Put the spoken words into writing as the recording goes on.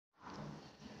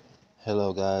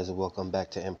Hello guys, and welcome back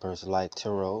to EmperorsLight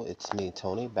Tarot. It's me,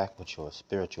 Tony, back with your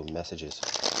spiritual messages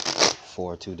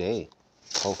for today.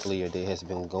 Hopefully your day has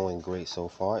been going great so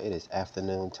far. It is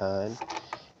afternoon time.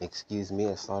 Excuse me,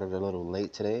 I started a little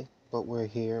late today, but we're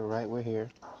here, right? We're here.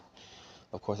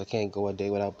 Of course, I can't go a day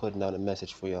without putting out a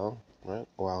message for y'all, right?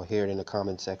 Or I'll hear it in the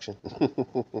comment section.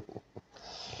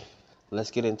 Let's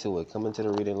get into it. Come into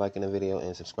the reading, liking the video,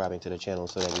 and subscribing to the channel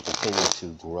so that we continue to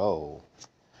grow.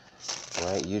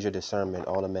 Right? Use your discernment.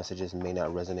 All the messages may not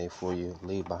resonate for you.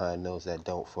 Leave behind those that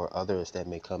don't for others that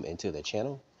may come into the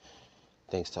channel.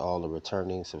 Thanks to all the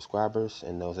returning subscribers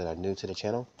and those that are new to the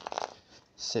channel.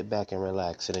 Sit back and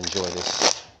relax and enjoy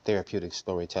this therapeutic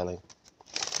storytelling.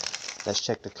 Let's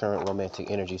check the current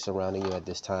romantic energy surrounding you at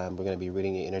this time. We're going to be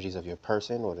reading the energies of your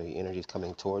person or the energies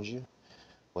coming towards you.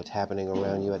 What's happening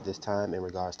around you at this time in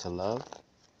regards to love.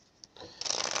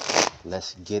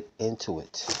 Let's get into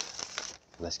it.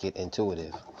 Let's get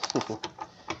intuitive.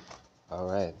 All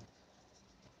right.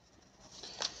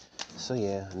 So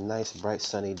yeah, nice bright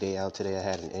sunny day out today. I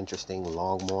had an interesting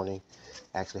long morning.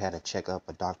 Actually had a checkup,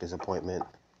 a doctor's appointment.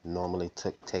 Normally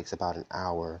takes about an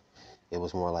hour. It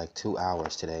was more like 2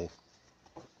 hours today.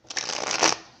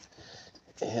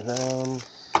 And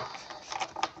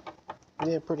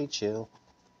yeah, pretty chill.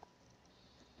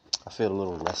 I feel a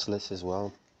little restless as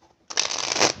well.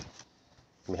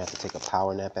 May have to take a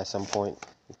power nap at some point.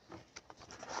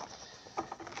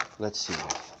 Let's see.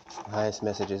 Highest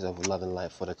messages of love and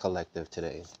light for the collective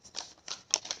today.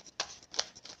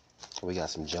 We got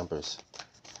some jumpers.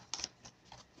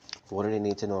 What do they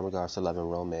need to know in regards to love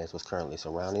and romance? What's currently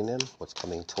surrounding them? What's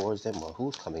coming towards them, or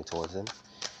who's coming towards them?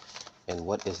 And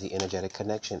what is the energetic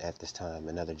connection at this time?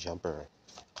 Another jumper.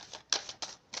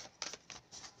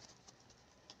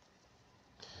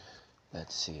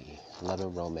 Let's see. Love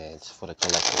and romance for the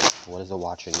collective. What does the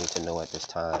watcher need to know at this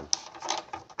time?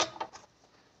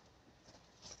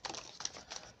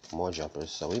 More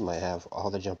jumpers. So we might have all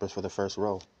the jumpers for the first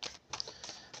row.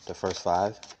 The first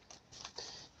 5.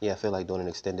 Yeah, I feel like doing an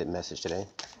extended message today.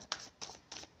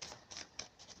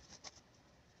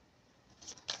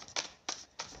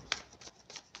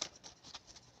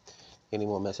 Any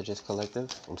more messages,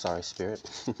 collective? I'm sorry, spirit.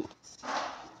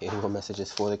 Any more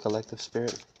messages for the collective,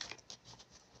 spirit?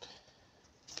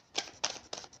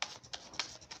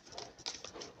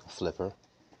 Flipper.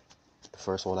 The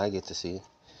first one I get to see.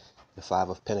 The 5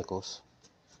 of Pentacles.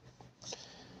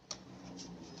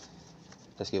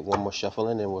 Let's get one more shuffle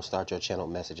in, and we'll start your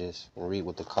channeled messages and read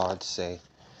what the cards say.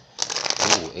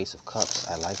 Ooh, Ace of Cups.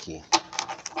 I like you.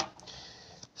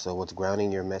 So what's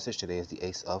grounding your message today is the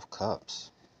Ace of Cups.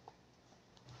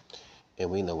 And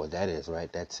we know what that is,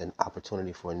 right? That's an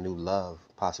opportunity for a new love,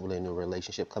 possibly a new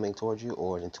relationship coming towards you,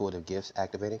 or an intuitive gifts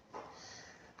activating,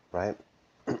 right?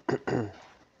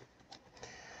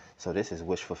 So this is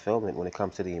wish fulfillment when it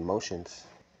comes to the emotions,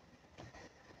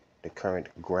 the current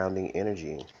grounding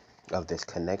energy of this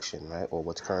connection, right? Or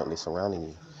what's currently surrounding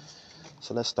you.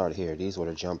 So let's start here. These were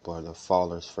the the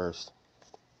fallers first.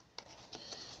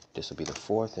 This will be the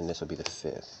 4th, and this will be the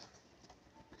 5th.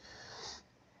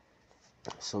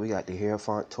 So we got the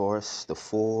Hierophant, Taurus, the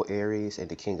Fool, Aries, and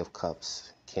the King of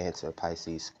Cups, Cancer,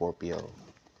 Pisces, Scorpio.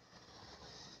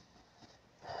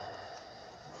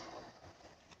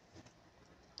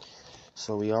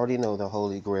 So we already know the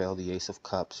Holy Grail, the Ace of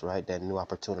Cups, right? That new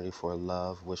opportunity for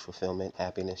love, wish fulfillment,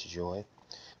 happiness, joy,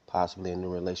 possibly a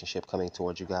new relationship coming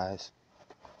towards you guys.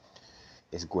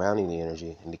 It's grounding the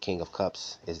energy, and the King of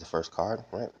Cups is the first card,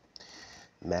 right?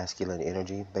 Masculine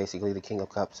energy, basically the King of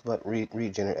Cups, but read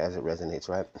gender as it resonates,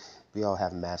 right? We all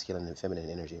have masculine and feminine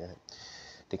energy, right?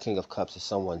 The King of Cups is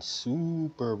someone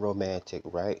super romantic,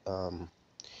 right?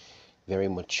 Very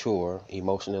mature,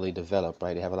 emotionally developed,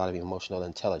 right? They have a lot of emotional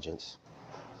intelligence.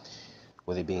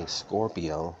 With it being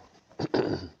Scorpio,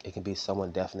 it can be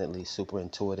someone definitely super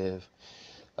intuitive,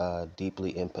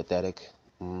 deeply empathetic.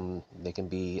 They can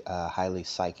be highly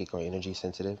psychic or energy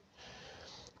sensitive,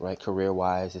 right?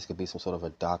 Career-wise, this could be some sort of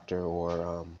a doctor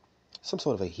or some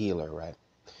sort of a healer, right?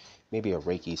 Maybe a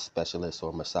Reiki specialist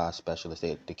or massage specialist.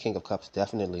 The King of Cups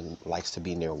definitely likes to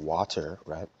be near water,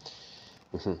 right?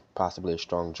 Possibly a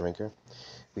strong drinker.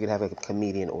 We could have a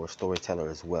comedian or a storyteller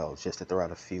as well, just to throw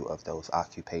out a few of those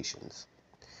occupations.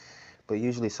 But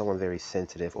usually someone very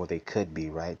sensitive, or they could be,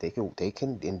 right? They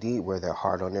can indeed wear their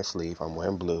heart on their sleeve. I'm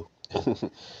wearing blue.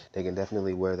 They can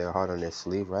definitely wear their heart on their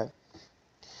sleeve, right?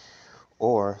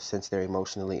 Or since they're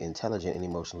emotionally intelligent and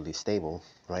emotionally stable,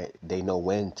 right? They know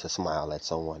when to smile at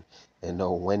someone and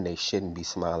know when they shouldn't be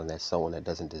smiling at someone that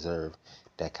doesn't deserve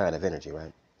that kind of energy,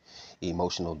 right?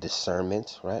 Emotional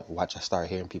discernment, right? Watch, I start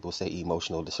hearing people say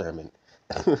emotional discernment.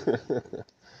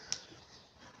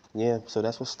 Yeah, so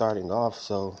that's what's starting off.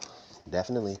 So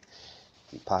definitely,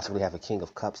 you possibly have a King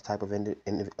of Cups type of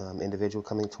individual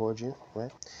coming towards you,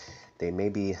 right? They may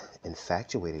be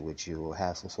infatuated with you or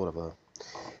have some sort of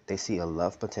they see a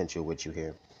love potential with you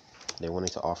here. They're wanting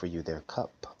to offer you their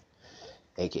cup,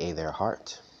 aka their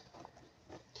heart.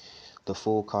 The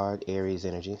Fool card, Aries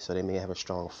energy, so they may have a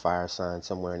strong fire sign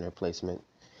somewhere in their placement,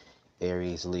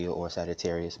 Aries, Leo, or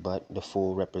Sagittarius, but the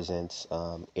Fool represents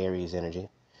Aries energy.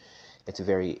 It's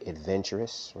very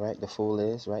adventurous, right? The Fool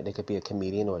is, right? They could be a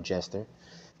comedian or a jester.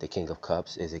 The King of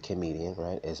Cups is a comedian,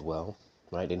 right, as well,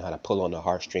 right? They know how to pull on the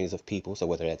heartstrings of people, so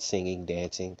whether that's singing,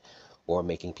 dancing, or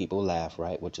making people laugh,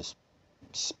 right, which is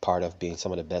part of being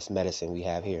some of the best medicine we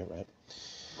have here, right?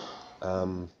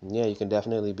 Yeah, you can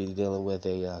definitely be dealing with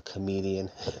a comedian.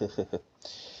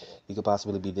 You could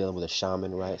possibly be dealing with a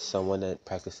shaman, right? Someone that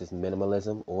practices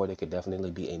minimalism, or they could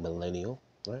definitely be a millennial,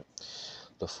 right?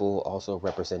 The Fool also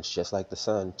represents, just like the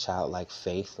Sun, childlike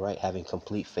faith, right? Having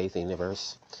complete faith in the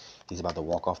universe. He's about to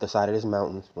walk off the side of this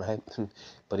mountain, right?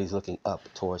 But he's looking up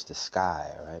towards the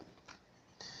sky, right?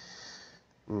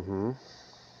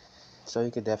 So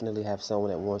you could definitely have someone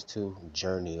that wants to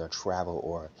journey or travel,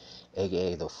 or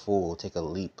aka the Fool, take a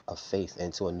leap of faith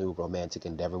into a new romantic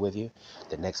endeavor with you.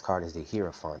 The next card is the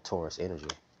Hierophant, Taurus energy.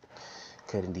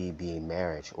 Could indeed be a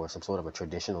marriage or some sort of a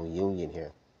traditional union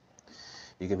here.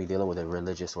 You can be dealing with a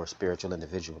religious or spiritual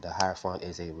individual. The Hierophant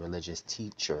is a religious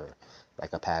teacher,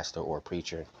 like a pastor or a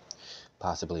preacher,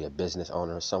 possibly a business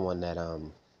owner, someone that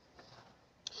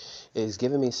is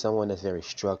giving me someone that's very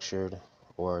structured,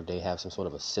 or they have some sort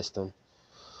of a system.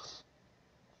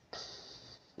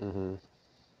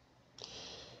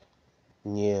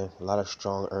 Yeah, a lot of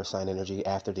strong earth sign energy.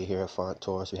 After the Hierophant,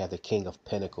 Taurus, we have the King of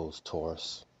Pentacles,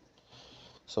 Taurus.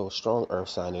 So strong earth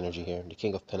sign energy here. The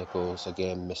King of Pentacles,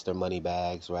 again, Mr.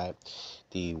 Moneybags, right?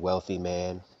 The wealthy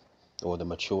man, or the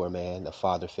mature man, a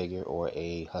father figure or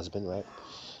a husband, right?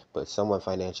 But someone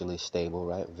financially stable,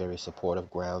 right? Very supportive,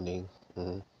 grounding,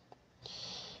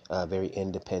 very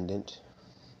independent,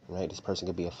 right? This person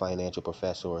could be a financial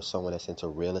professor or someone that's into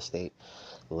real estate,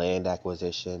 land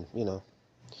acquisition,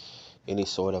 any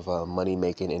sort of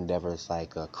money-making endeavors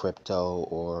like crypto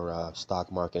or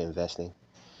stock market investing.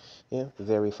 Yeah,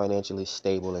 very financially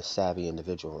stable and savvy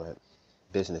individual, right?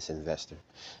 Business investor.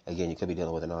 Again, you could be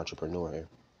dealing with an entrepreneur here.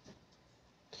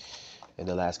 And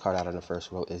the last card out on the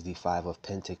first row is the Five of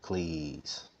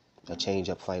Pentacles. A change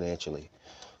up financially,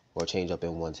 or a change up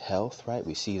in one's health, right?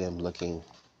 We see them looking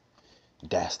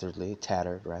dastardly,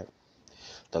 tattered, right?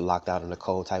 The locked out in the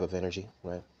cold type of energy,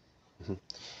 right?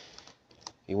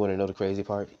 You want to know the crazy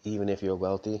part? Even if you're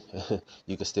wealthy,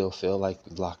 you can still feel like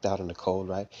locked out in the cold,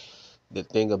 right? The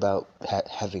thing about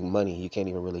having money, you can't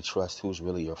even really trust who's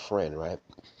really your friend, right?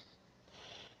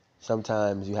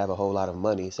 Sometimes you have a whole lot of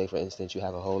money. Say, for instance, you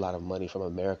have a whole lot of money from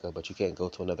America, but you can't go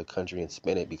to another country and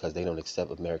spend it because they don't accept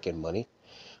American money,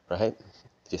 right?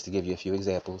 Just to give you a few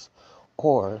examples.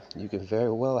 Or you can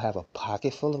very well have a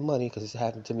pocket full of money, because it's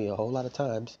happened to me a whole lot of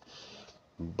times.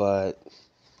 But,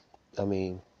 I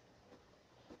mean,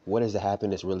 where does the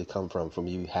happiness really come from? From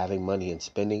you having money and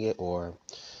spending it, or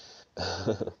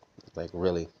like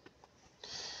really?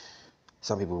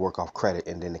 Some people work off credit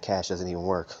and then the cash doesn't even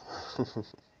work.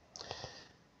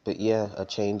 But yeah, a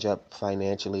change up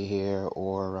financially here,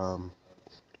 or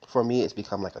for me, it's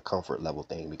become like a comfort level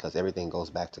thing, because everything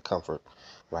goes back to comfort,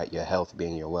 right? Your health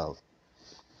being your wealth.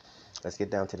 Let's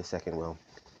get down to the second row.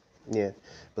 Yeah,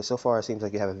 but so far it seems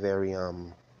like you have a very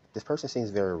this person seems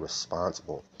very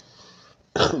responsible,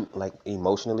 like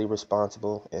emotionally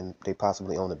responsible, and they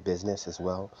possibly own a business as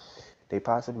well. They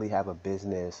possibly have a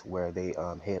business where they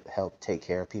help take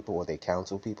care of people, or they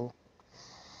counsel people,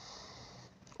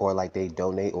 or like they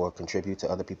donate or contribute to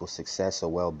other people's success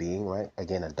or well-being, right?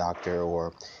 Again, a doctor,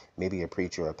 or maybe a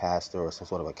preacher, or a pastor, or some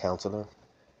sort of a counselor.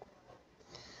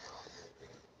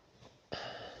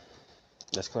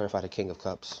 Let's clarify the King of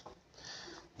Cups.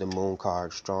 The Moon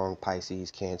card, strong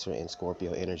Pisces, Cancer, and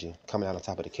Scorpio energy coming out on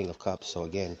top of the King of Cups. So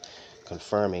again,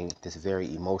 confirming this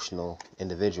very emotional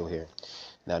individual here.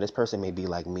 Now, this person may be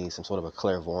like me, some sort of a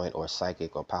clairvoyant or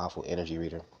psychic or powerful energy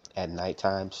reader. At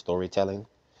nighttime, storytelling.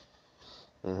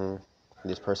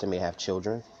 This person may have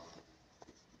children.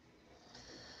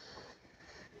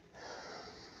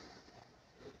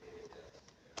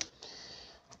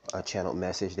 A channeled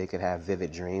message. They could have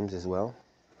vivid dreams as well.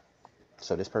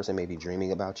 So this person may be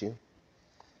dreaming about you.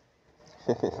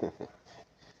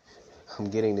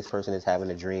 I'm getting this person is having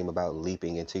a dream about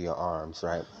leaping into your arms,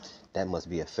 right? That must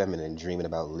be a feminine, dreaming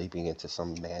about leaping into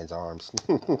some man's arms.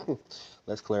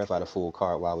 Let's clarify the Fool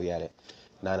card while we at it.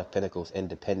 Nine of Pentacles,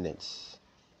 independence.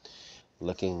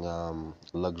 looking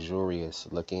luxurious,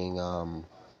 looking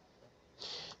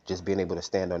just being able to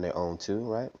stand on their own too,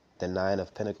 right? The Nine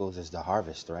of Pentacles is the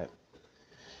harvest, right?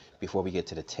 Before we get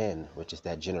to the 10, which is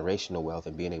that generational wealth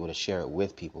and being able to share it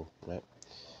with people, right?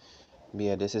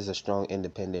 Yeah, this is a strong,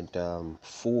 independent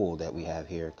Fool that we have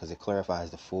here because it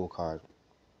clarifies the Fool card.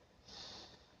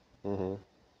 hmm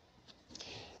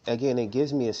Again, it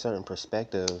gives me a certain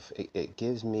perspective. It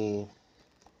gives me,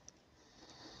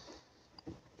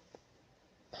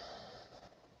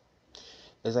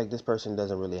 it's like this person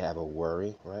doesn't really have a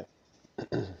worry, right?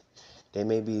 They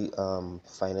may be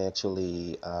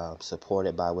financially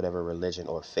supported by whatever religion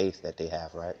or faith that they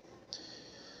have, right?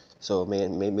 So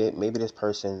maybe this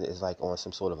person is like on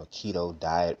some sort of a keto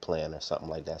diet plan or something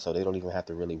like that. So they don't even have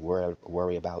to really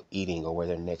worry about eating or where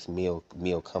their next meal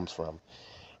comes from,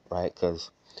 right? Because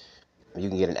you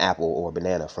can get an apple or a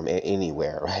banana from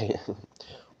anywhere, right?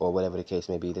 Or whatever the case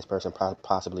may be. This person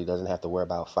possibly doesn't have to worry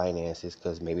about finances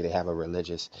because maybe they have a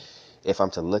religious. If I'm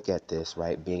to look at this,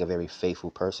 right, being a very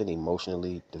faithful person,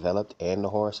 emotionally developed, and the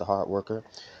horse, a hard worker,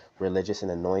 religious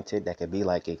and anointed, that could be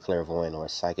like a clairvoyant or a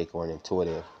psychic or an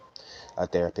intuitive, a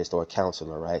therapist or a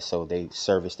counselor, right? So they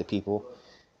service the people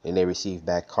and they receive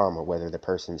back karma, whether the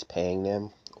person's paying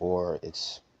them or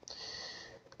it's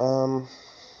um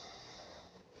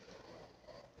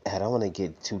I don't want to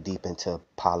get too deep into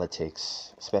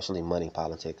politics, especially money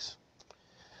politics.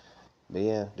 But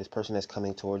yeah, this person that's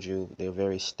coming towards you, they're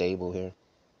very stable here.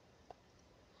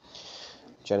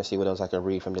 Trying to see what else I can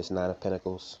read from this Nine of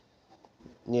Pentacles.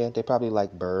 Yeah, they probably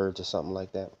like birds or something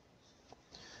like that.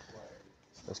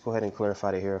 Let's go ahead and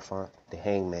clarify the Hierophant. The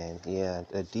Hangman. Yeah,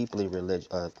 a deeply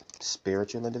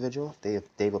spiritual individual.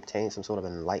 They've obtained some sort of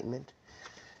enlightenment.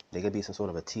 They could be some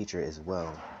sort of a teacher as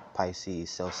well. Pisces,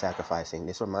 self-sacrificing.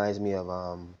 This reminds me of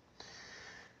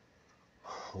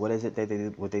what is it that they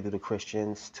do? What they do to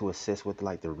Christians to assist with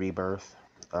like the rebirth,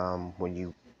 when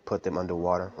you put them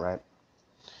underwater, right?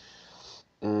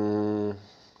 Mm,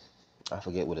 I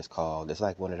forget what it's called. It's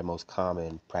like one of the most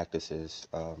common practices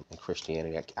in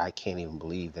Christianity. I can't even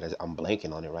believe that I'm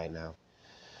blanking on it right now,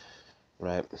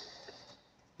 right?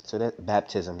 So that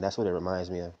baptism, that's what it reminds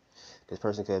me of. This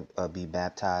person could be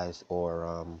baptized,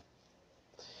 or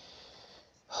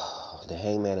the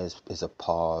hangman is a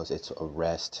pause, it's a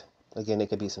rest. Again, it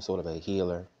could be some sort of a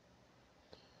healer,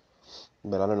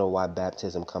 but I don't know why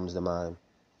baptism comes to mind.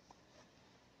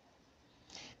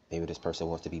 Maybe this person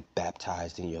wants to be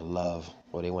baptized in your love,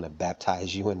 or they want to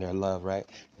baptize you in their love, right?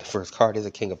 The first card is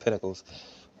a King of Pentacles,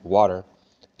 water.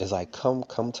 It's like, come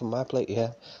to my place.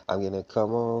 Yeah, I'm gonna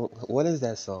come on. What is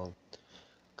that song?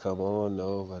 Come on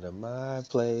over to my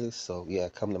place. So yeah,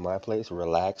 come to my place,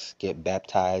 relax, get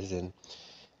baptized in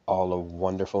all the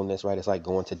wonderfulness, right? It's like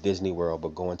going to Disney World,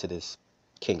 but going to this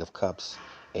King of Cups,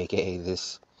 aka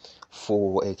this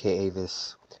Fool, aka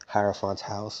this Hierophant's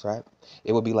house, right?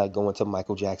 It would be like going to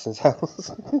Michael Jackson's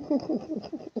house.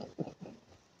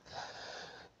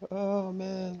 Oh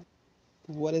man,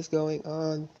 what is going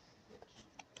on?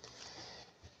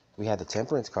 We had the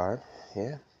Temperance card,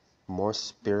 yeah. More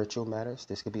spiritual matters.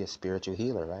 This could be a spiritual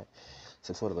healer, right?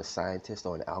 Some sort of a scientist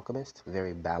or an alchemist,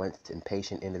 very balanced and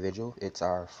patient individual. It's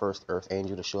our first earth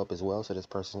angel to show up as well, so this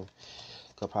person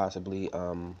could possibly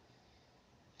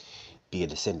be a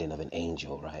descendant of an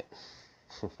angel, right?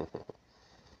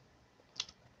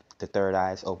 The third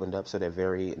eye's opened up, so they're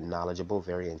very knowledgeable,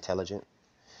 very intelligent.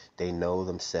 They know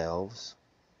themselves.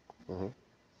 hmm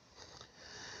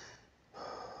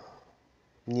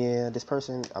Yeah, this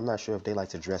person, I'm not sure if they like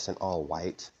to dress in all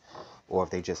white or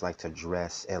if they just like to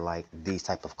dress in like these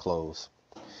type of clothes.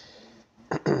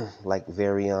 Like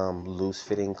very loose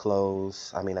fitting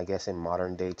clothes. I mean, I guess in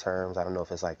modern day terms, I don't know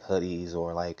if it's like hoodies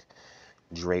or like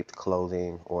draped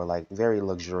clothing or like very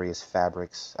luxurious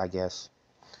fabrics, I guess.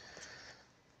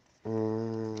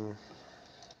 Mm,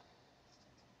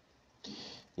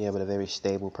 yeah, but a very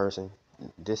stable person.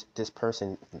 This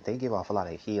person, they give off a lot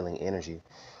of healing energy,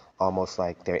 almost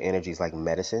like their energy is like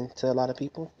medicine to a lot of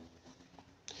people.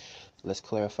 Let's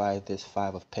clarify this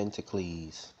Five of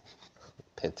Pentacles.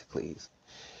 Pentacles.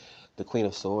 The Queen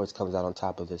of Swords comes out on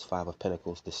top of this Five of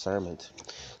Pentacles, discernment.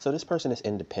 So this person is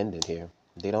independent here.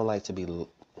 They don't like to be,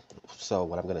 so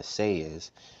what I'm going to say is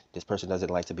this person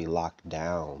doesn't like to be locked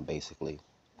down, basically.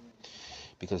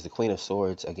 Because the Queen of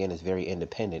Swords, again, is very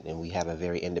independent, and we have a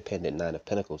very independent Nine of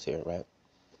Pentacles here, right?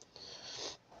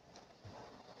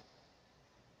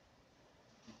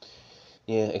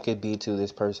 Yeah, it could be to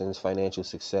this person's financial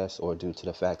success or due to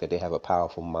the fact that they have a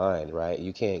powerful mind, right?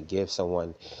 You can't give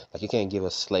someone, like you can't give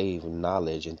a slave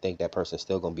knowledge and think that person's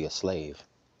still going to be a slave.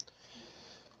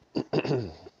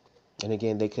 And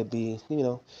again, they could be,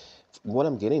 What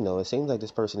I'm getting though, it seems like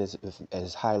this person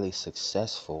is highly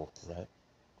successful, right?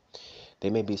 They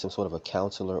may be some sort of a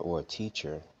counselor or a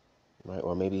teacher, right?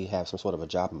 Or maybe have some sort of a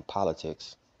job in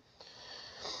politics.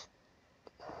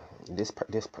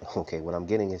 Okay, what I'm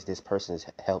getting is this person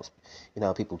helps, you know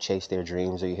how people chase their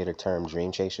dreams, or you hear the term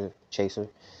dream chaser.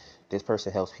 This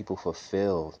person helps people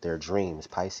fulfill their dreams.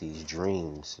 Pisces,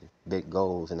 dreams, big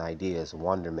goals and ideas,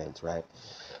 wonderments, right?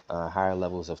 Higher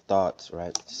levels of thoughts,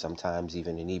 right? Sometimes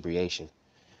even inebriation.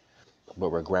 But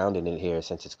we're grounded in here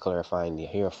since it's clarifying the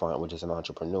Hierophant, which is an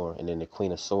entrepreneur. And then the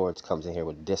Queen of Swords comes in here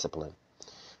with discipline.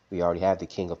 We already have the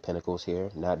King of Pentacles here,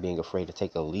 not being afraid to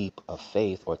take a leap of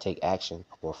faith or take action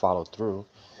or follow through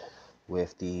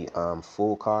with the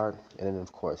Fool card. And then,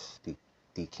 of course, the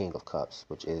King of Cups,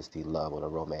 which is the love or the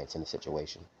romance in the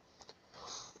situation.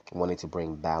 Wanting to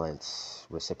bring balance,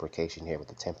 reciprocation here with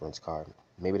the Temperance card.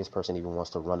 Maybe this person even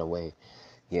wants to run away.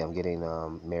 Yeah, I'm getting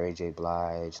Mary J.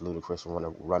 Blige, Ludacris want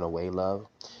to run away love.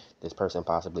 This person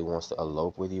possibly wants to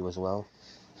elope with you as well.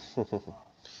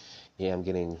 Yeah, I'm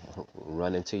getting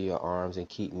run into your arms and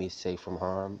keep me safe from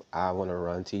harm. I want to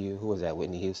run to you. Who was that?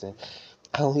 Whitney Houston.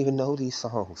 I don't even know these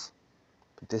songs.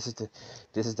 But this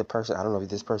is the person. I don't know if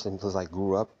this person was like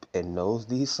grew up and knows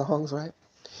these songs, right?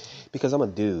 Because I'm a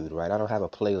dude, right? I don't have a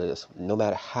playlist. No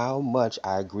matter how much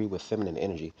I agree with feminine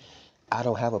energy, I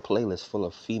don't have a playlist full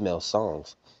of female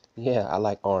songs. Yeah, I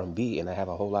like R&B, and I have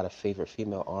a whole lot of favorite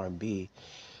female R&B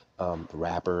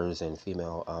rappers and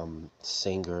female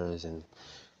singers, and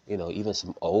you know, even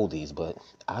some oldies. But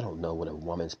I don't know what a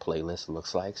woman's playlist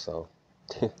looks like. So,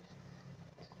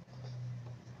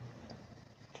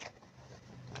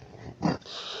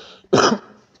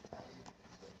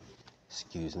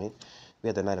 excuse me. We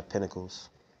have the Knight of Pentacles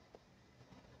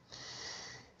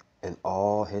and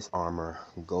all his armor,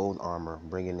 gold armor,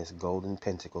 bringing this golden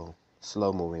pentacle,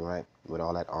 slow moving, right, with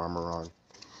all that armor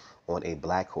on a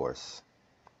black horse.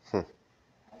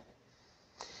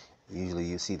 Usually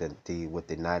you see the with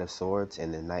the Knight of Swords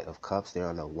and the Knight of Cups, they're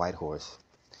on a white horse.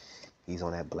 He's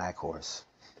on that black horse.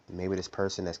 Maybe this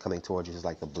person that's coming towards you is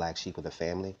like the black sheep of the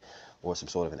family or some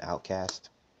sort of an outcast.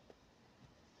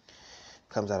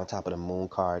 Comes out on top of the Moon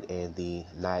card and the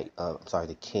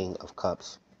the King of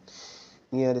Cups.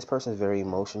 Yeah, this person is very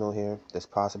emotional here. That's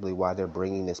possibly why they're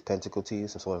bringing this pentacle to you,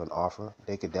 some sort of an offer.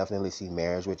 They could definitely see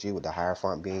marriage with you with the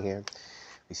Hierophant being here.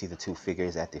 We see the two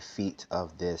figures at the feet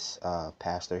of this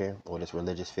pastor here, or this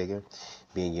religious figure,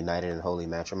 being united in holy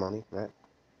matrimony, right?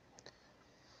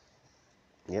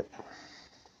 Yep.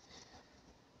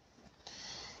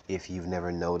 If you've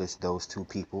never noticed those two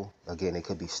people, again, they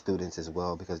could be students as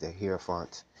well because their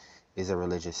Hierophant is a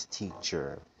religious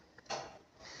teacher.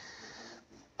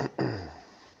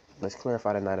 Let's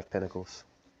clarify the Knight of Pentacles.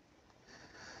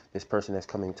 This person that's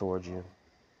coming towards you,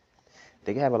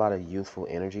 they can have a lot of youthful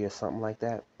energy or something like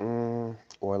that.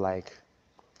 Or like,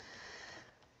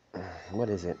 what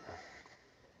is it?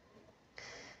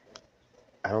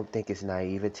 I don't think it's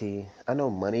naivety. I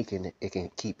know money can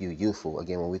keep you youthful.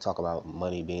 Again, when we talk about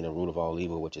money being the root of all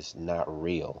evil, which is not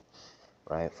real,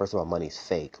 right? First of all, money's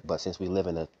fake. But since we live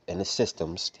in the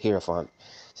systems, Hierophant,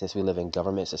 since we live in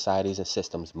government, societies, and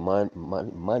systems,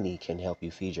 money can help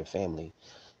you feed your family.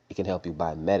 It can help you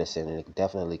buy medicine, and it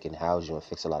definitely can house you and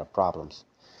fix a lot of problems,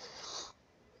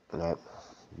 right?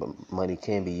 But money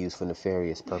can be used for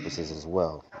nefarious purposes as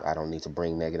well. I don't need to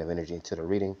bring negative energy into the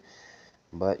reading,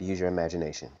 but use your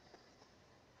imagination.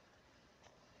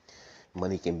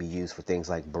 Money can be used for things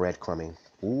like breadcrumbing.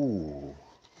 Ooh,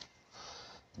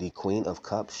 the Queen of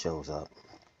Cups shows up.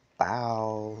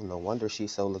 Wow, no wonder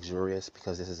she's so luxurious,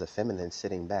 because this is a feminine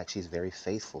sitting back. She's very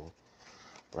faithful,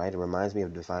 right? It reminds me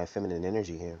of divine feminine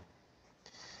energy here.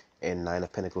 And Nine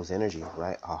of Pentacles energy,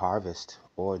 right? A harvest,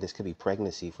 or this could be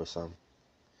pregnancy for some.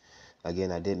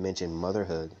 Again, I did mention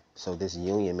motherhood, so this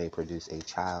union may produce a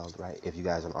child, right? If you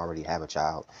guys don't already have a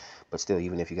child. But still,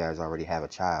 even if you guys already have a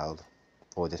child,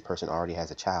 or this person already has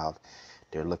a child,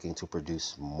 they're looking to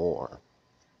produce more.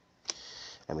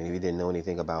 I mean, if you didn't know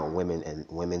anything about women and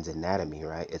women's anatomy,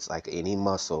 right? It's like any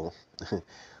muscle.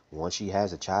 Once she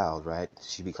has a child, right,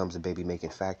 she becomes a baby making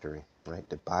factory, right?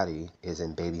 The body is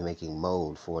in baby making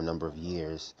mode for a number of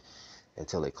years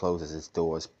until it closes its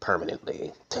doors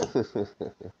permanently.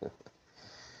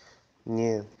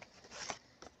 Yeah,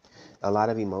 a lot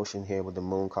of emotion here with the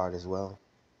Moon card as well.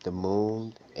 The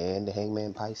Moon and the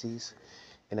Hangman Pisces.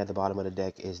 And at the bottom of the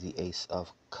deck is the Ace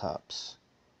of Cups.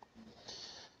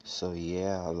 So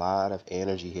yeah, a lot of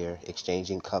energy here,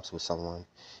 exchanging cups with someone.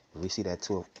 We see that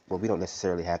well, we don't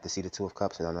necessarily have to see the Two of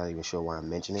Cups, and I'm not even sure why I'm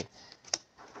mentioning it.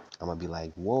 I'm gonna be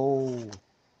like, whoa.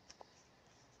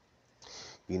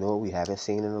 You know what we haven't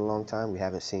seen in a long time? We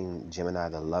haven't seen Gemini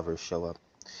the lover show up.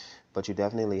 But you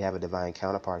definitely have a divine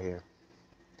counterpart here.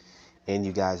 And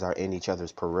you guys are in each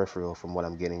other's peripheral from what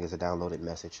I'm getting as a downloaded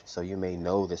message. So you may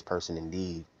know this person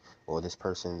indeed, or this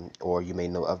person, or you may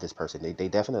know of this person. They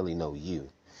definitely know you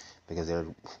because they're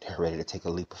ready to take a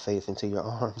leap of faith into your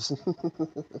arms.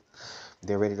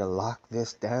 They're ready to lock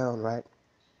this down, right?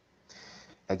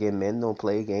 Again, men don't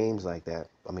play games like that.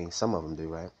 I mean, some of them do,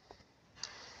 right?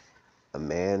 A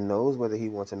man knows whether he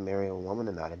wants to marry a woman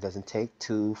or not. It doesn't take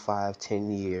 2, 5, 10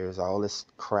 years, all this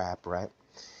crap, right?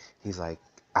 He's like,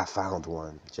 I found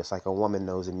one. Just like a woman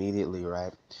knows immediately,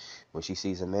 right? When she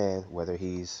sees a man, whether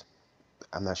he's,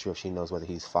 I'm not sure if she knows whether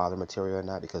he's father material or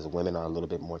not, because women are a little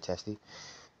bit more testy.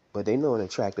 But they know an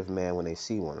attractive man when they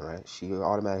see one, right? She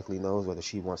automatically knows whether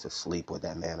she wants to sleep with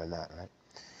that man or not, right?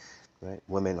 Right?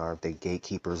 Women are the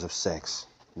gatekeepers of sex.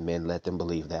 Men let them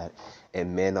believe that.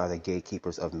 And men are the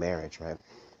gatekeepers of marriage, right?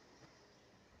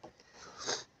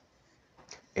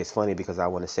 It's funny because I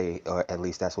want to say, or at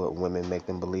least that's what women make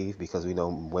them believe, because we know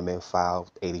women file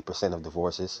 80% of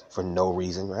divorces for no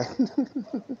reason, right?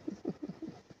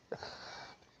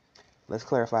 Let's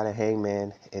clarify the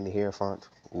hangman in the Hierophant.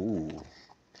 Ooh,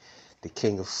 the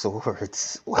King of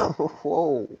Swords.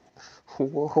 Whoa,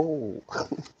 whoa.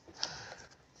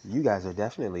 You guys are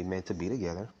definitely meant to be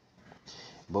together.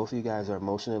 Both of you guys are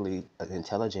emotionally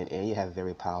intelligent and you have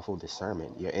very powerful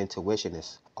discernment. Your intuition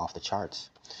is off the charts.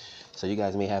 So you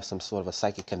guys may have some sort of a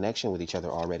psychic connection with each other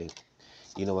already.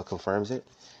 You know what confirms it?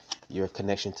 Your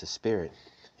connection to spirit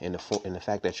and the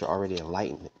fact that you're already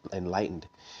enlightened.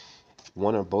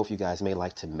 One or both of you guys may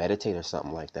like to meditate or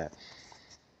something like that.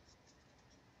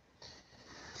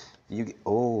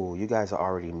 You guys are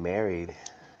already married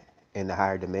in the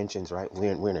higher dimensions, right?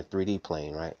 We're in a 3D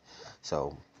plane, right?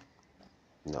 So,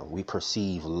 we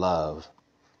perceive love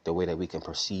the way that we can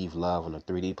perceive love on a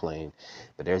 3D plane,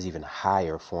 but there's even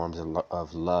higher forms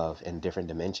of love in different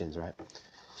dimensions, right?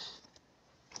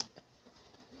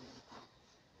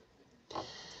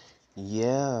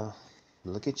 Yeah,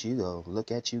 look at you go.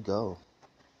 Look at you go.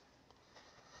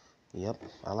 Yep,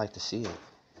 I like to see it.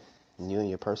 You and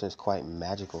your person is quite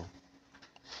magical.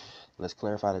 Let's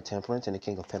clarify the Temperance and the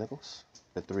King of Pentacles,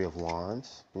 the Three of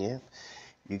Wands. Yeah,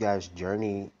 you guys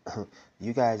journey,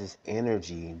 you guys'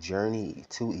 energy journey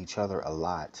to each other a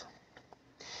lot.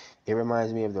 It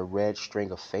reminds me of the red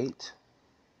string of fate,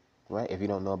 right? If you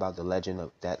don't know about the legend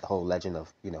of that whole legend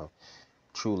of,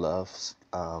 true love,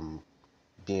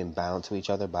 being bound to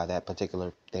each other by that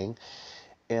particular thing.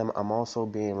 And I'm also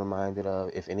being reminded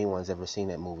of, if anyone's ever seen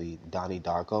that movie, Donnie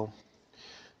Darko,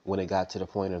 when it got to the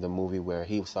point of the movie where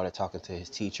he started talking to his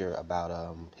teacher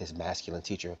about, his masculine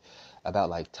teacher, about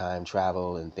like time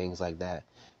travel and things like that.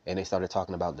 And they started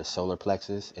talking about the solar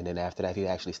plexus. And then after that, he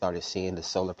actually started seeing the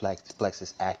solar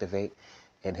plexus activate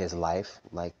in his life,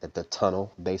 like the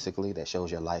tunnel, basically, that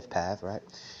shows your life path, right?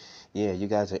 Yeah, you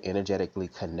guys are energetically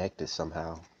connected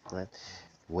somehow, right?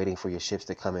 Waiting for your ships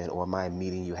to come in, or my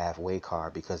meeting you halfway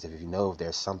card, because if you know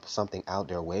there's something out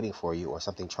there waiting for you or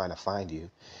something trying to find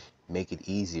you, make it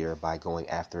easier by going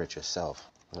after it yourself,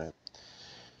 right?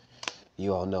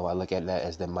 You all know I look at that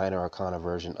as the minor arcana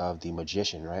version of the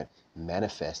magician, right?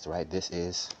 Manifest, right? This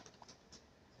is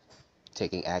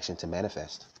taking action to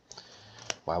manifest.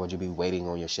 Why would you be waiting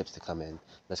on your ships to come in?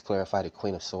 Let's clarify the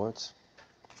Queen of Swords.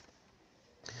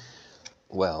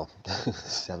 Well,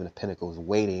 Seven of Pentacles,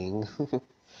 waiting,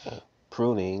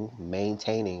 pruning,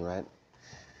 maintaining, right?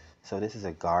 So this is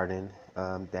a garden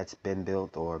that's been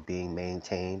built or being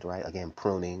maintained, right? Again,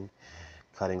 pruning,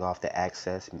 cutting off the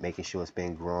access, making sure it's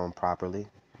being grown properly.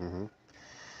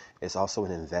 It's also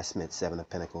an investment, Seven of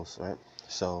Pentacles, right?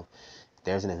 So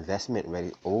there's an investment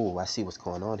ready. Oh, I see what's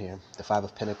going on here. The Five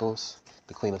of Pentacles,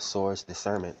 the Queen of Swords,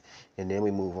 discernment. And then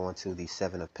we move on to the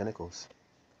Seven of Pentacles.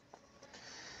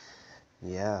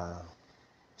 Yeah.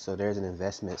 So there's an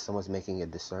investment. Someone's making a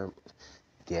discernment.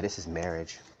 Yeah, this is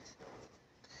marriage.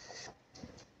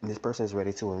 This person is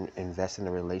ready to invest in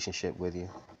a relationship with you.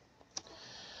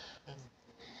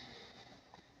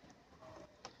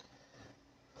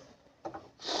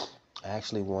 I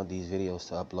actually want these videos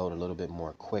to upload a little bit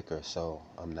more quicker, so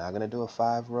I'm not going to do a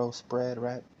 5-row spread,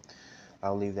 right?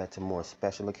 I'll leave that to more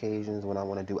special occasions when I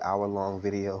want to do hour-long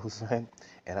videos, right?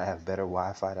 And I have better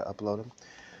Wi-Fi to upload them.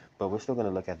 But we're still going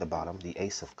to look at the bottom, the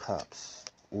Ace of Cups.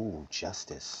 Ooh,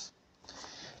 justice.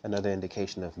 Another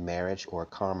indication of marriage or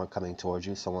karma coming towards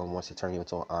you. Someone wants to turn you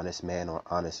into an honest man or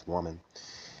honest woman.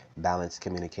 Balanced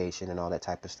communication and all that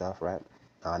type of stuff, right?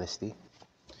 Honesty.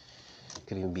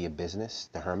 Could even be a business,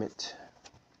 the Hermit.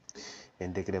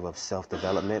 Indicative of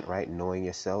self-development, right? Knowing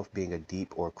yourself, being a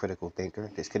deep or critical thinker.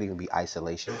 This could even be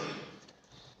isolation.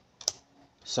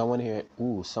 Someone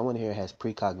here has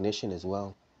precognition as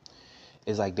well.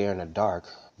 It's like they're in the dark,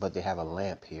 but they have a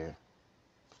lamp here.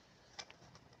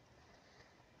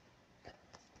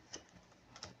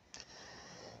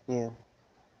 Yeah.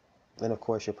 And of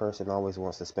course, your person always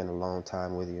wants to spend a long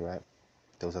time with you, right?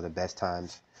 Those are the best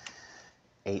times.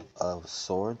 8 of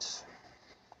Swords,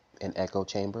 an echo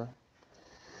chamber,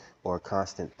 or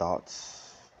constant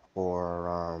thoughts,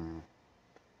 or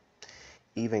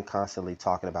even constantly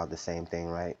talking about the same thing,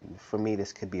 right? For me,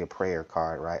 this could be a prayer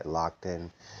card, right?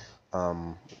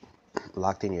 Um,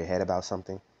 locked in your head about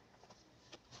something.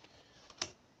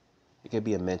 It could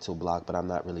be a mental block, but I'm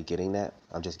not really getting that.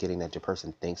 I'm just getting that your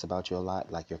person thinks about you a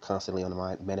lot, like you're constantly on the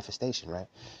mind. Manifestation, right?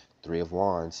 3 of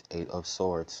Wands, 8 of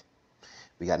Swords.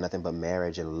 We got nothing but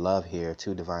marriage and love here,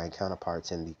 two divine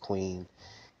counterparts in the Queen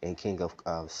and King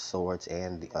of Swords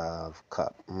and the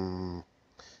Cup.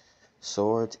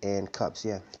 Swords and Cups,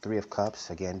 yeah. 3 of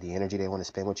Cups, again, the energy they want to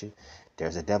spend with you.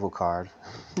 There's a Devil card.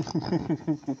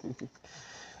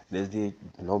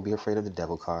 Don't be afraid of the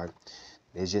Devil card.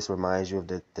 It just reminds you of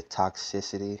the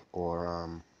toxicity,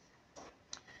 or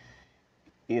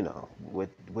with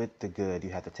the good,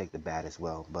 you have to take the bad as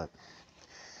well. But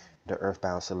the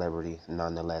earthbound celebrity,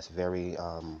 nonetheless, very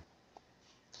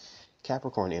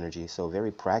Capricorn energy, so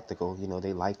very practical.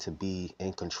 They like to be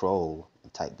in control,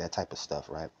 that type of stuff,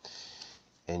 right?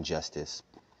 And justice.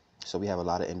 So we have a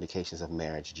lot of indications of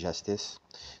marriage. Justice,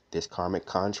 this karmic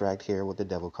contract here with the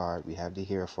Devil card. We have the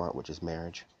Hierophant, which is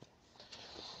marriage.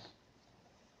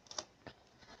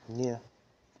 Yeah.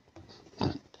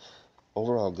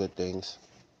 Overall, good things.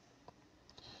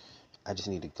 I just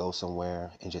need to go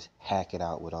somewhere and just hack it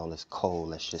out with all this coal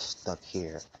that's just stuck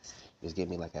here. Just give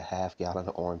me like a half-gallon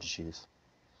of orange juice.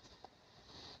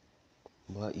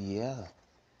 But yeah,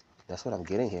 that's what I'm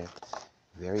getting here.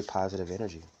 Very positive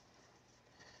energy.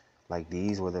 Like,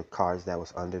 these were the cards that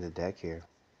was under the deck here.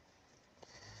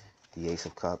 The Ace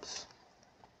of Cups.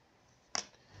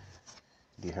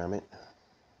 The Hermit.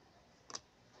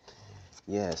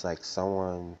 Yeah, it's like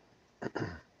someone...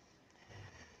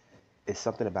 It's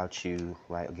something about you,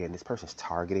 right? Again, this person's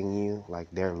targeting you. Like,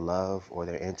 their love or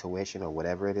their intuition or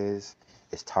whatever it is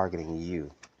targeting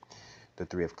you. The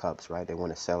 3 of Cups, right? They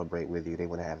want to celebrate with you. They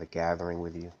want to have a gathering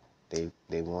with you.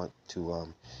 They want to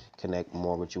connect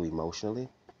more with you emotionally.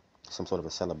 Some sort of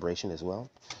a celebration as well.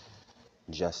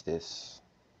 Justice.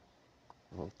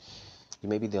 You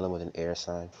may be dealing with an air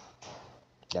sign.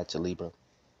 That's a Libra.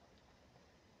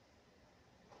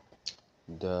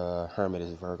 The Hermit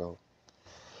is Virgo.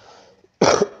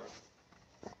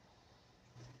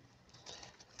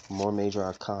 More major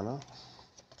arcana.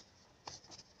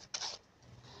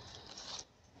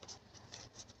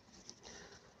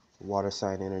 Water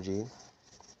sign energy.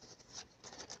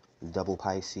 Double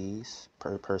Pisces.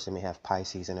 Person may have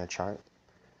Pisces in their chart.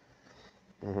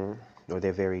 Or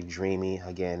they're very dreamy.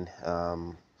 Again,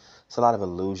 it's a lot of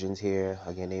illusions here.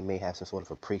 Again, they may have some sort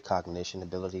of a precognition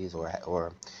abilities,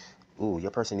 or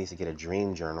your person needs to get a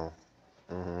dream journal.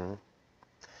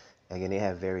 Again, they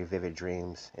have very vivid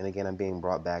dreams. And again, I'm being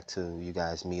brought back to you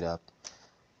guys meet up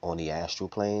on the astral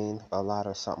plane a lot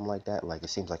or something like that. Like, it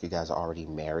seems like you guys are already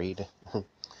married,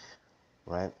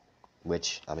 right?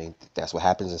 Which, I mean, that's what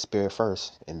happens in spirit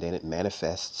first, and then it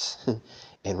manifests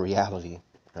in reality,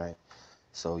 right?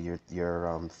 So your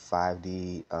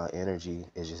 5D energy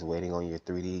is just waiting on your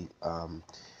 3D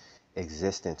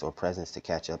existence or presence to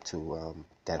catch up to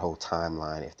that whole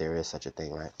timeline, if there is such a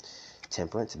thing, right?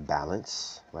 Temperance,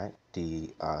 balance, right? The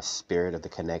spirit of the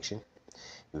connection,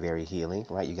 very healing,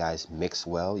 right? You guys mix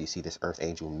well. You see this Earth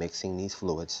Angel mixing these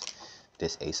fluids.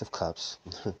 This Ace of Cups.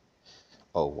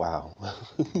 Oh, wow.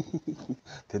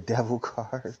 The Devil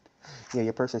card. Yeah,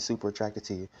 your person's super attracted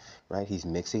to you, right? He's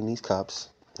mixing these cups,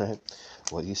 right?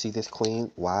 Well, you see this Queen?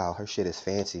 Wow, her shit is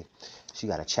fancy. She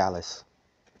got a chalice,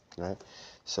 right?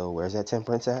 So where's that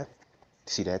Temperance at?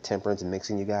 See that Temperance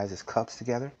mixing you guys as cups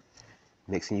together?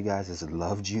 Mixing you guys as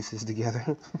love juices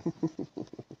together?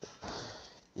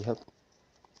 Yep.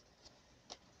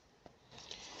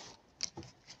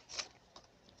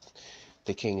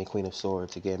 The King and Queen of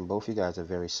Swords. Again, both of you guys are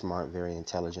very smart, very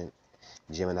intelligent.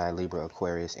 Gemini, Libra,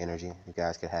 Aquarius energy. You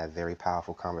guys could have very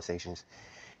powerful conversations.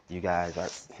 You guys are,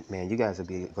 man, you guys are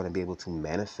going to be able to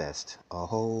manifest a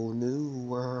whole new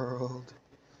world.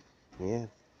 Yeah.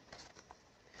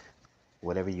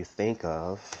 Whatever you think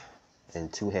of,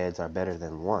 and 2 heads are better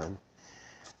than 1,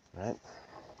 right?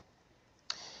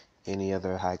 Any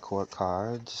other high court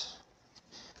cards?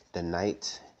 The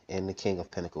Knight and the King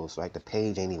of Pentacles, right? The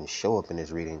page ain't even show up in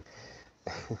this reading.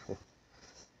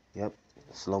 Yep.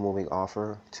 Slow moving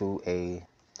offer to a,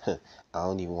 I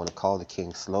don't even want to call the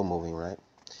king slow moving, right?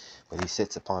 but he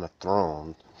sits upon a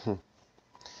throne.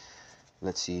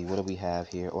 Let's see, what do we have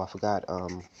here? Oh, I forgot.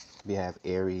 We have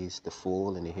Aries, the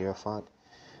Fool, and the Hierophant.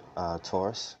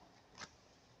 Taurus.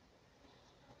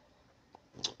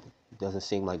 Doesn't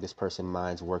seem like this person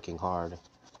minds working hard.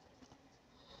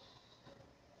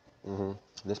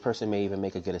 This person may even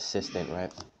make a good assistant,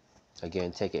 right?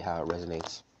 Again, take it how it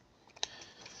resonates.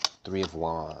 Three of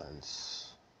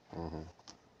Wands.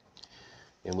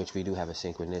 In which we do have a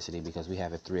synchronicity because we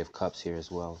have a Three of Cups here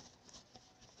as well.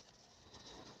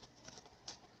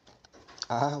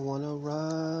 I want to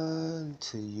run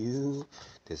to you.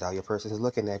 This is how your person is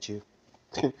looking at you.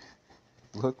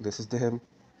 Look, this is them.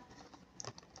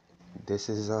 This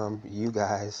is you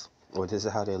guys. Or this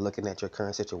is how they're looking at your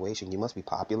current situation. You must be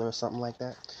popular or something like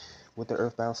that with the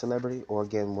earthbound celebrity. Or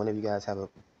again, one of you guys have a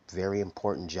very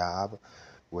important job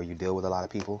where you deal with a lot of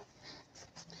people.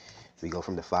 We go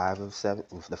from the Five of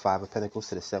Pentacles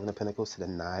to the Seven of Pentacles to the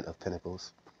Nine of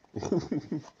Pentacles.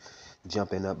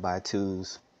 Jumping up by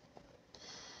twos.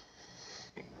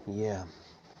 Yeah.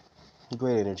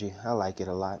 Great energy. I like it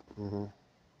a lot.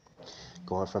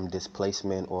 Going from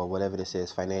displacement or whatever this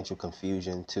is, financial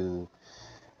confusion, to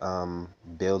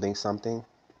building something,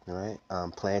 right?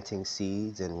 Planting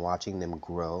seeds and watching them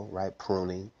grow, right?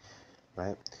 Pruning,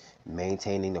 right?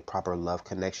 Maintaining the proper love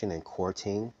connection and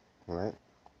courting, right?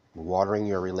 Watering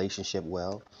your relationship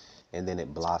well, and then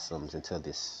it blossoms until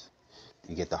this,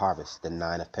 you get the harvest, the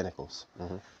Nine of Pentacles.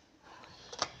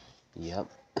 Yep.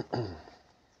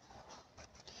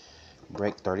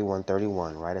 Break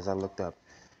 3131, right as I looked up.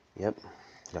 Yep.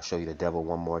 I'll show you the devil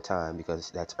one more time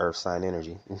because that's earth sign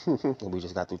energy. We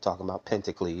just got through talking about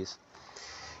Pentacles.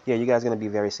 Yeah, you guys are going to be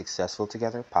very successful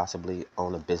together, possibly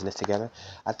own a business together.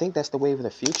 I think that's the wave of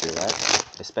the future, right?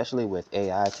 Especially with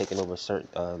AI taking over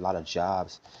a lot of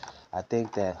jobs. I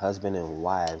think that husband and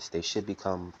wives, they should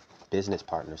become business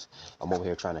partners. I'm over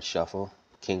here trying to shuffle.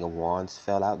 King of Wands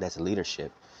fell out. That's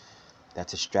leadership.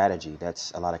 That's a strategy.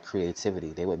 That's a lot of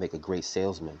creativity. They would make a great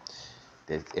salesman.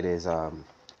 It is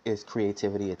it's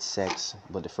creativity, it's sex.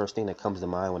 But the first thing that comes to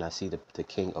mind when I see the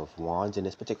King of Wands in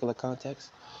this particular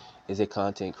context is a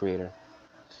content creator.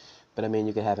 But I mean,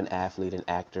 you could have an athlete, an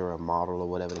actor, a model, or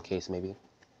whatever the case may be.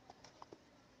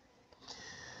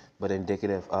 But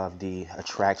indicative of the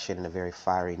attraction and a very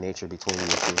fiery nature between you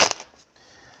two.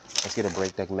 Let's get a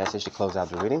break deck message to close out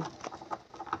the reading.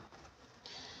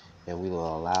 And we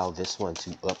will allow this one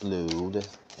to upload.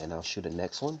 And I'll shoot the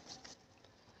next one.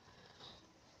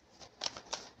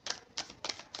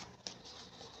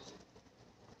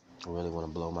 I really want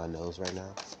to blow my nose right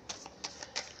now.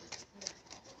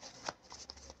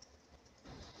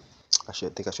 I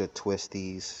should twist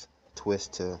these.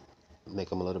 Twist to make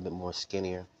them a little bit more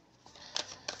skinnier.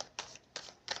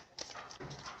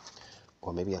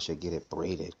 Or maybe I should get it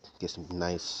braided. Get some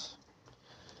nice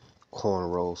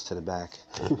cornrows to the back.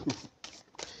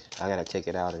 I gotta take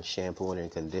it out and shampoo it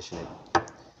and condition it.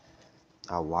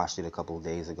 I washed it a couple of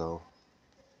days ago,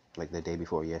 like the day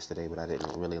before yesterday, but I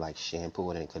didn't really like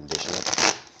shampoo it and condition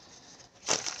it.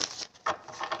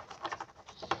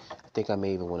 I think I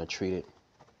may even want to treat it,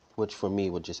 which for me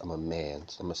would just, I'm a man,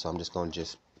 so I'm just gonna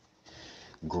just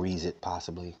grease it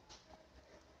possibly.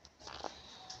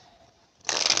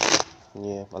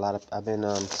 Yeah, I've been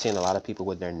seeing a lot of people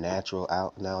with their natural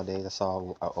out nowadays. I saw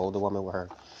an older woman with her,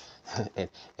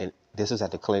 and this was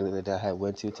at the clinic that I had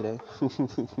went to today.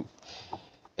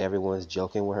 Everyone's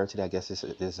joking with her today. I guess this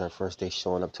is her first day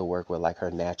showing up to work with like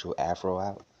her natural afro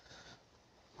out.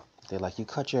 They're like, "You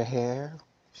cut your hair?"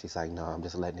 She's like, "No, I'm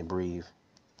just letting it breathe."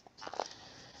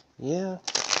 Yeah,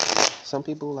 some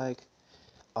people like,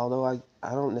 although I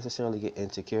don't necessarily get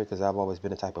insecure because I've always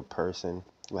been the type of person,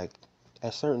 like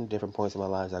at certain different points in my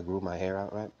lives I grew my hair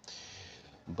out, right?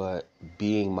 But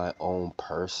being my own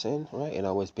person, right, and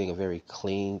always being a very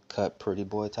clean cut pretty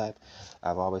boy type,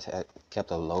 I've always kept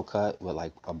a low cut with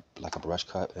like a brush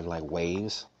cut and like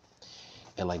waves.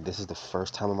 And like this is the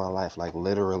first time in my life, like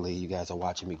literally you guys are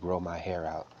watching me grow my hair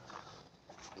out.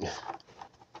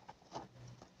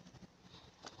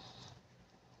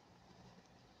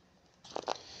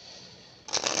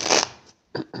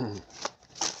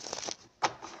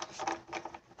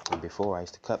 And before I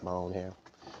used to cut my own hair.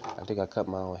 I think I cut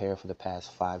my own hair for the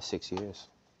past 5-6 years.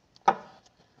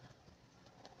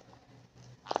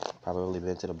 Probably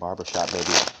been to the barber shop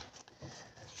maybe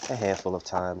a handful of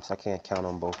times. I can't count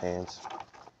on both hands.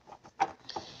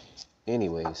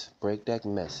 Anyways, break deck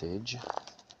message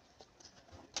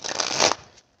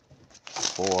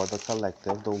for the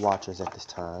collective, the watchers at this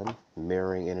time.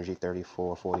 Mirroring energy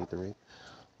 3443.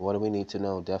 What do we need to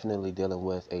know? Definitely dealing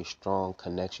with a strong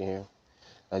connection here.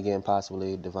 Again,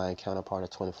 possibly divine counterpart of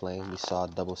twin flame. We saw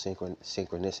double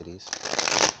synchronicities.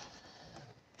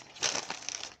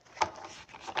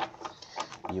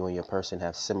 You and your person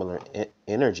have similar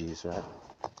energies, right?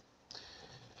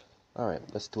 All right,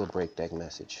 let's do a break deck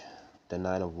message. The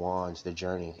Nine of Wands, the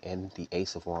journey, and the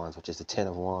Ace of Wands, which is the Ten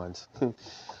of Wands.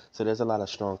 So there's a lot of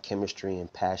strong chemistry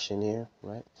and passion here,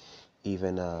 right?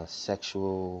 Even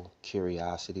sexual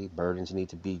curiosity, burdens need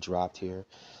to be dropped here.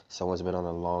 Someone's been on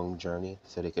a long journey,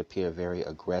 so they could appear very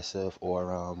aggressive,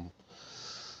 or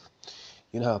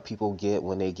you know how people get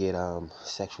when they get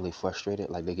sexually frustrated,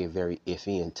 like they get very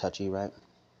iffy and touchy, right?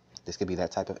 This could be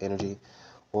that type of energy.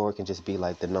 Or it can just be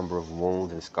like the number of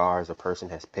wounds and scars a person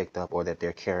has picked up or that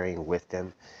they're carrying with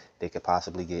them. They could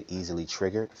possibly get easily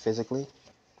triggered physically.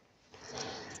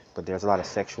 But there's a lot of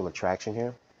sexual attraction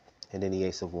here. And then the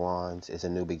Ace of Wands is a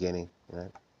new beginning,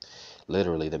 right?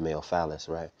 Literally the male phallus,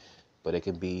 right? But it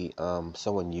could be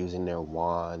someone using their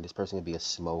wand. This person could be a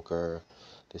smoker.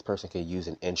 This person could use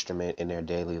an instrument in their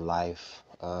daily life.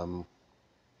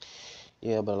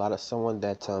 Yeah, but a lot of someone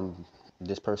that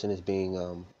this person is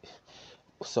being...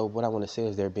 So what I want to say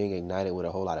is they're being ignited with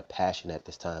a whole lot of passion at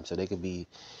this time. So they could be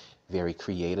very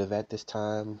creative at this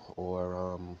time,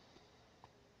 or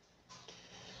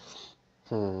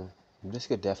this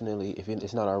could definitely, if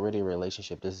it's not already a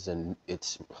relationship, it's a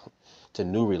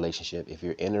new relationship. If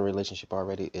you're in a relationship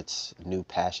already, it's new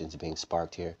passions being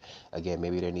sparked here. Again,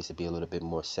 maybe there needs to be a little bit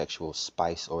more sexual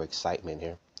spice or excitement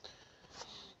here,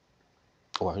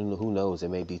 or who knows, it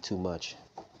may be too much.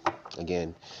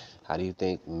 Again, how do you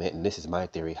think men, this is my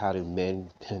theory, how do men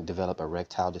develop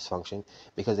erectile dysfunction?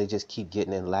 Because they just keep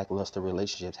getting in lackluster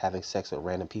relationships, having sex with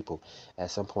random people.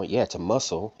 At some point, yeah, it's a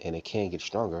muscle and it can get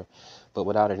stronger, but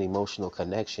without an emotional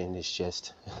connection, it's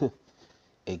just,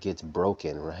 it gets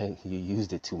broken, right? You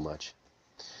used it too much.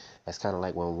 That's kind of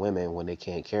like when women, when they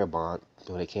can't pair bond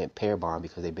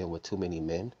because they've been with too many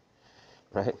men,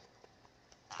 right?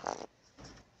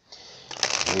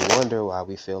 We wonder why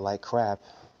we feel like crap.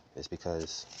 It's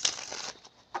because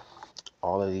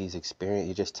all of these experiences,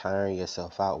 you're just tiring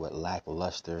yourself out with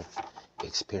lackluster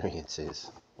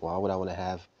experiences. Why would I want to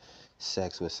have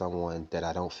sex with someone that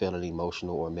I don't feel an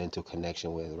emotional or mental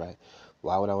connection with, right?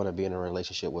 Why would I want to be in a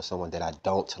relationship with someone that I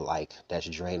don't like, that's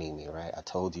draining me, right? I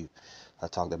told you, I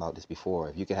talked about this before.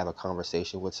 If you can have a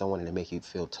conversation with someone and it make you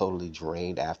feel totally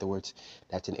drained afterwards,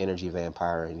 that's an energy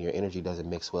vampire, and your energy doesn't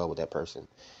mix well with that person.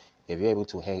 If you're able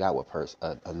to hang out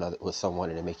with someone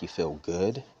and it make you feel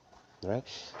good, right?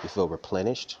 You feel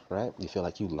replenished, right? You feel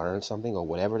like you learned something or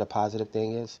whatever the positive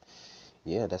thing is.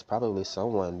 Yeah, that's probably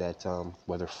someone that,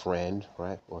 whether friend,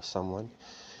 right, or someone,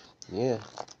 yeah,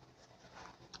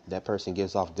 that person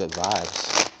gives off good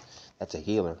vibes. That's a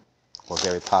healer or a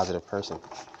very positive person.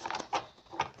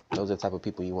 Those are the type of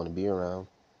people you want to be around.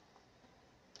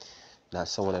 Not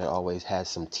someone that always has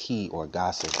some tea or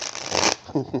gossip.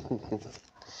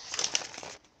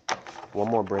 One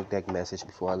more break deck message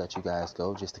before I let you guys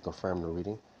go, just to confirm the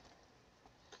reading.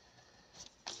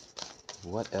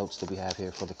 What else do we have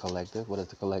here for the collective? What does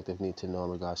the collective need to know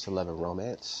in regards to love and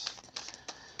romance?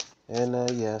 And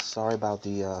yeah, sorry about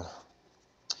the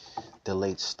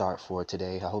late start for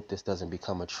today. I hope this doesn't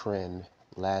become a trend.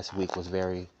 Last week was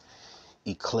very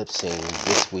eclipsing.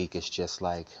 This week is just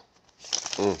like,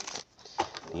 the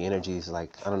energy is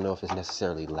like, I don't know if it's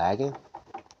necessarily lagging,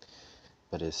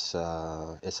 but it's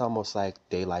almost like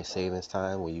daylight savings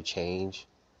time when you change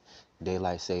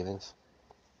daylight savings.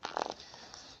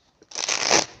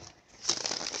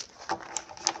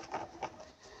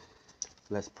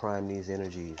 Let's prime these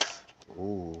energies.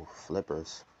 Ooh,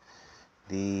 flippers.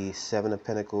 The Seven of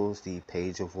Pentacles, the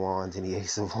Page of Wands, and the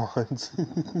Ace of Wands.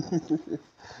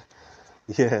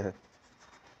 Yeah.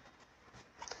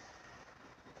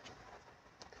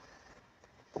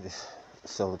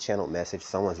 So channeled message,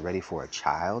 someone's ready for a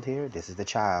child here. This is the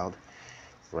child,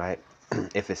 right?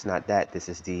 If it's not that, this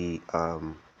is the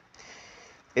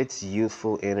it's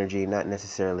youthful energy, not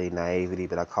necessarily naivety,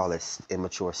 but I call it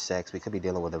immature sex. We could be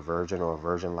dealing with a virgin or a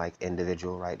virgin-like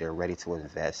individual, right? They're ready to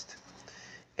invest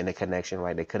in a connection,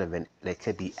 right? They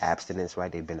could be abstinence, right?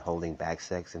 They've been holding back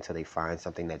sex until they find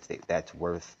something that's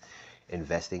worth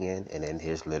investing in. And then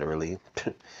here's literally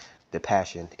the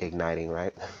passion igniting,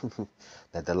 right?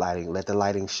 Let the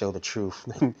lighting show the truth.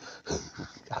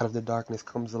 Out of the darkness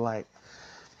comes the light.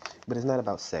 But it's not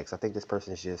about sex. I think this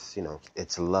person is just,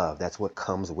 it's love. That's what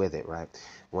comes with it, right?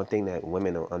 One thing that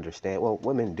women don't understand, well,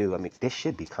 women do. I mean, this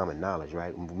should be common knowledge,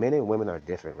 right? Men and women are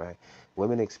different, right?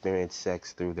 Women experience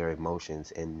sex through their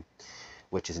emotions, and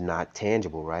which is not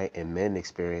tangible, right? And men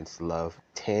experience love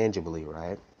tangibly,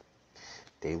 right?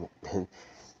 They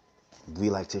We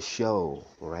like to show,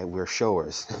 right? We're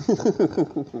showers,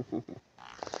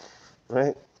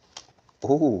 right?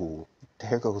 Ooh,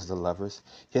 there goes the lovers.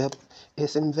 Yep,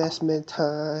 it's investment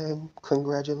time.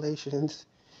 Congratulations.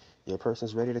 Your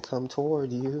person's ready to come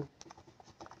toward you.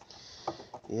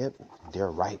 Yep,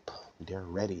 they're ripe. They're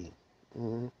ready.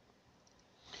 Hmm.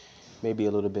 Maybe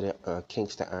a little bit of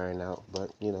kinks to iron out,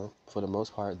 but you know, for the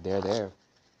most part, they're there.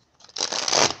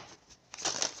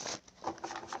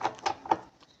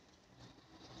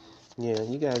 Yeah,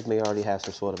 you guys may already have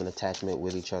some sort of an attachment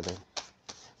with each other,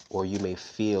 or you may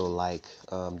feel like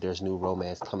there's new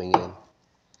romance coming in,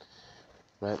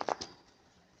 right?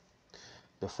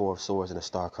 The Four of Swords and the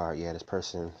Star card. Yeah, this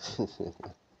person,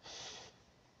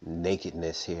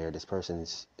 nakedness here. This person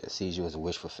sees you as a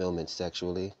wish fulfillment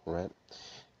sexually, right?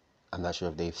 I'm not sure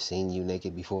if they've seen you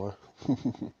naked before.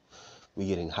 We're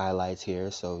getting highlights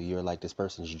here, so you're like this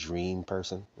person's dream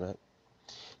person, right?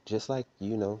 Just like,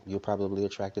 you know, you're probably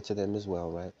attracted to them as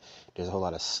well, right? There's a whole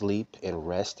lot of sleep and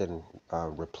rest and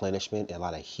replenishment, and a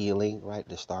lot of healing, right?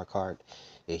 The Star card,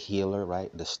 a healer, right?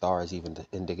 The star is even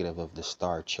indicative of the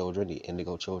star children, the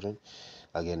indigo children.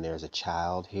 Again, there's a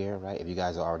child here, right? If you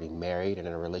guys are already married and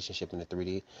in a relationship in the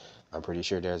 3D, I'm pretty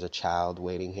sure there's a child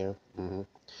waiting here.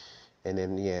 And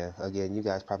then, yeah, again, you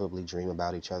guys probably dream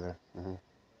about each other.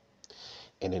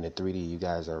 And in the 3D, you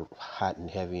guys are hot and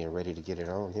heavy and ready to get it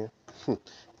on here.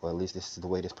 Or at least this is the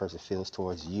way this person feels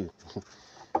towards you.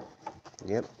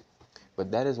 Yep.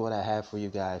 But that is what I have for you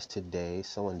guys today.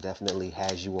 Someone definitely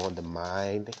has you on the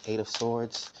mind, Eight of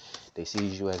Swords. They see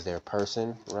you as their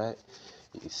person, right?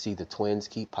 You see the twins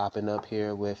keep popping up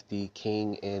here with the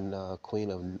King and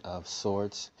Queen of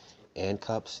Swords and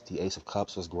Cups. The Ace of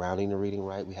Cups was grounding the reading,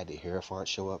 right? We had the Hierophant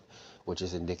show up, which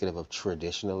is indicative of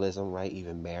traditionalism, right?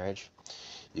 Even marriage.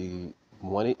 You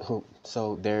want it,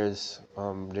 so there's a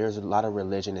lot of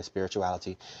religion and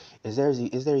spirituality. Is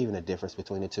there even a difference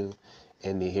between the two?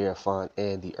 And the Hierophant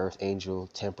and the Earth Angel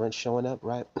Temperance showing up,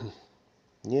 right?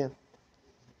 Yeah,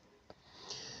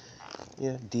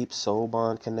 yeah, deep soul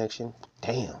bond connection.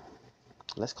 Damn.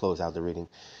 Let's close out the reading.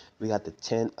 We got the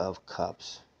Ten of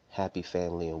Cups, happy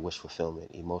family and wish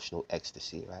fulfillment, emotional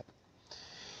ecstasy, right?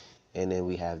 And then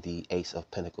we have the Ace of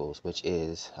Pentacles, which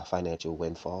is a financial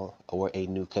windfall or a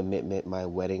new commitment, my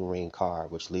wedding ring card,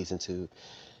 which leads into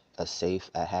a safe,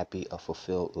 a happy, a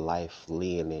fulfilled life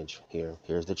lineage here.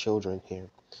 Here's the children here.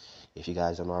 If you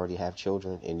guys don't already have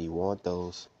children and you want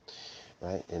those,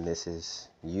 right? And this is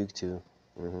you two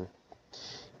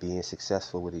being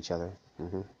successful with each other.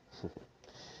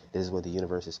 This is what the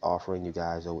universe is offering you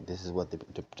guys. Or this is what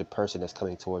the person that's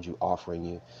coming towards you offering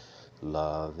you.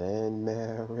 Love and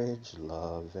marriage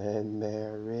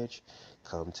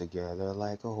come together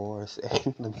like a horse.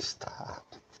 And let me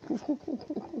stop.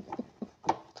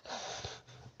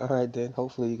 All right, then.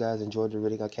 Hopefully you guys enjoyed the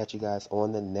reading. I'll catch you guys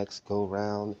on the next go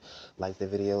round. Like the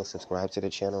video, subscribe to the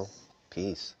channel.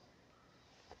 Peace.